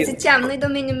 Pentru că ziceam, nu-i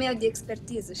domeniul meu de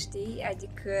expertiză, știi?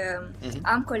 Adică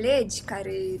am colegi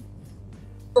care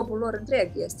scopul lor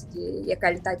întreg este de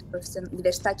egalitate profesională,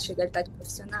 diversitate și egalitate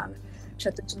profesională. Și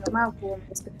atunci, normal, cu o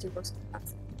perspectivă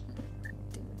studență.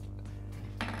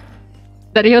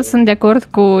 Dar eu sunt de acord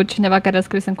cu cineva care a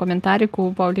scris în comentarii,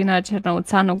 cu Paulina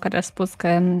Cernăuțanu, care a spus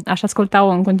că aș asculta-o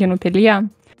în continuu pe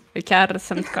Lia. Chiar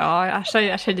simt că așa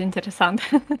e așa de interesant.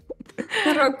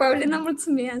 Mă rog, Paulina,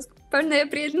 mulțumesc. Paulina e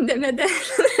prieten de mea de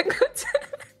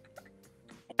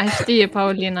Știe,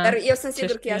 Paulina. Dar eu sunt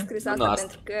sigur că ea a scris asta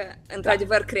pentru că,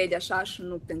 într-adevăr, crede așa și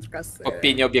nu pentru ca să...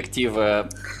 Opinie obiectivă,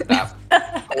 da.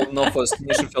 Nu a fost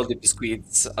niciun fel de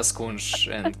biscuiți ascunși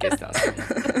în chestia asta.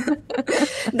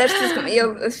 Dar știți cum,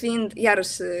 eu fiind,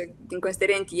 iarăși, din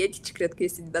considerente etice, cred că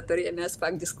este de datoria mea să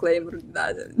fac disclaimer-uri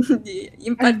de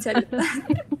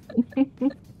imparțialitate.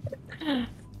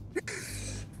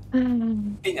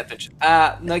 Bine atunci.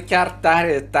 Noi chiar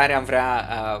tare am vrea,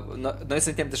 noi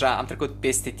suntem deja, am trecut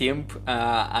peste timp,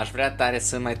 aș vrea tare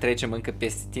să mai trecem încă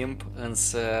peste timp,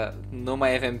 însă nu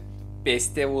mai avem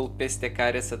peste-ul peste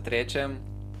care să trecem.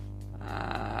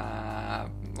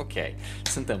 Ok,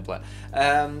 se întâmplă.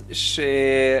 Și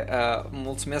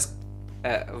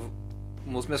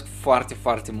mulțumesc foarte,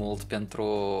 foarte mult pentru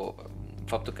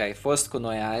faptul că ai fost cu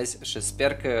noi azi și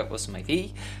sper că o să mai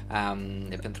vii,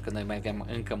 pentru că noi mai avem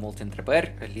încă multe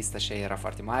întrebări, lista și era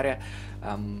foarte mare.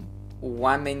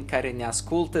 Oameni care ne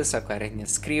ascultă sau care ne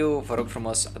scriu, vă rog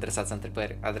frumos, adresați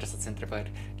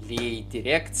întrebări ei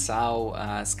direct sau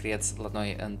scrieți la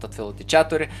noi în tot felul de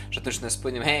chaturi și atunci ne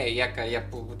spunem, hei, ia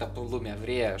lumea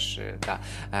vrea și da,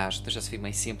 și atunci o să fie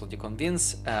mai simplu de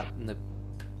convins.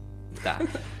 Da.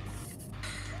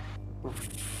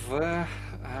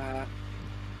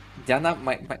 Diana,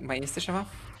 mai este ceva?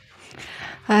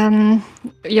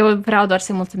 Eu vreau doar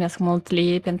să mulțumesc mult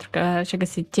Lee pentru că și-a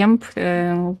găsit timp.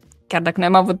 Chiar dacă noi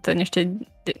am avut niște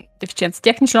deficiențe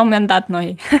tehnice, la un moment dat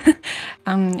noi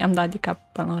am dat de cap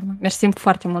până la urmă. Mersi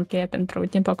foarte mult, Lee, pentru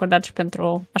timpul acordat și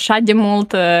pentru așa de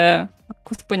mult,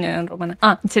 cum spune în română?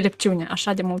 Înțelepciune,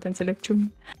 așa de multă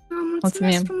înțelepciune.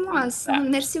 Mulțumesc frumos! Da,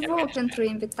 mersi vouă pentru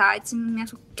invitații.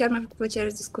 Chiar mi-a făcut plăcere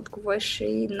să discut cu voi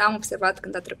și n-am observat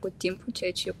când a trecut timpul,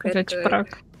 ceea ce eu cred că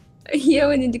e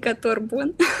un indicator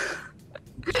bun.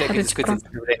 Și că discuția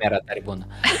despre vreme era tare bună.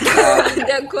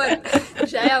 De acord.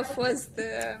 Și aia a fost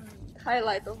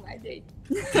highlight of my day.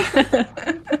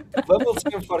 Vă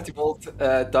mulțumim foarte mult,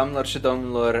 doamnelor și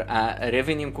domnilor.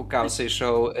 Revenim cu Causei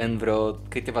Show în vreo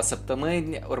câteva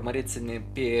săptămâni. Urmăriți-ne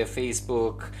pe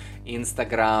Facebook,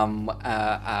 Instagram,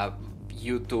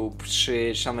 YouTube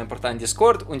și cel mai important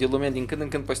Discord, unde lumea din când în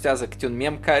când postează câte un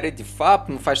mem care de fapt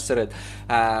mă face să râd.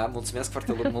 Mulțumesc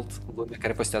foarte mult lumea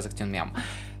care postează câte un mem.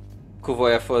 Cu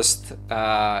voi a fost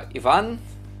Ivan,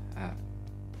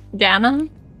 Diana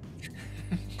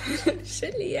și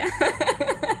Lia.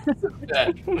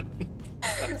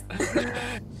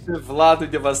 Și Vlad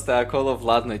de vă stă acolo.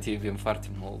 Vlad, noi te iubim foarte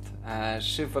mult.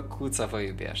 Și Văcuța vă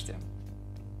iubește.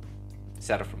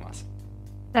 Seară frumoasă.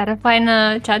 Seară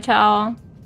faină, ciao, ciao.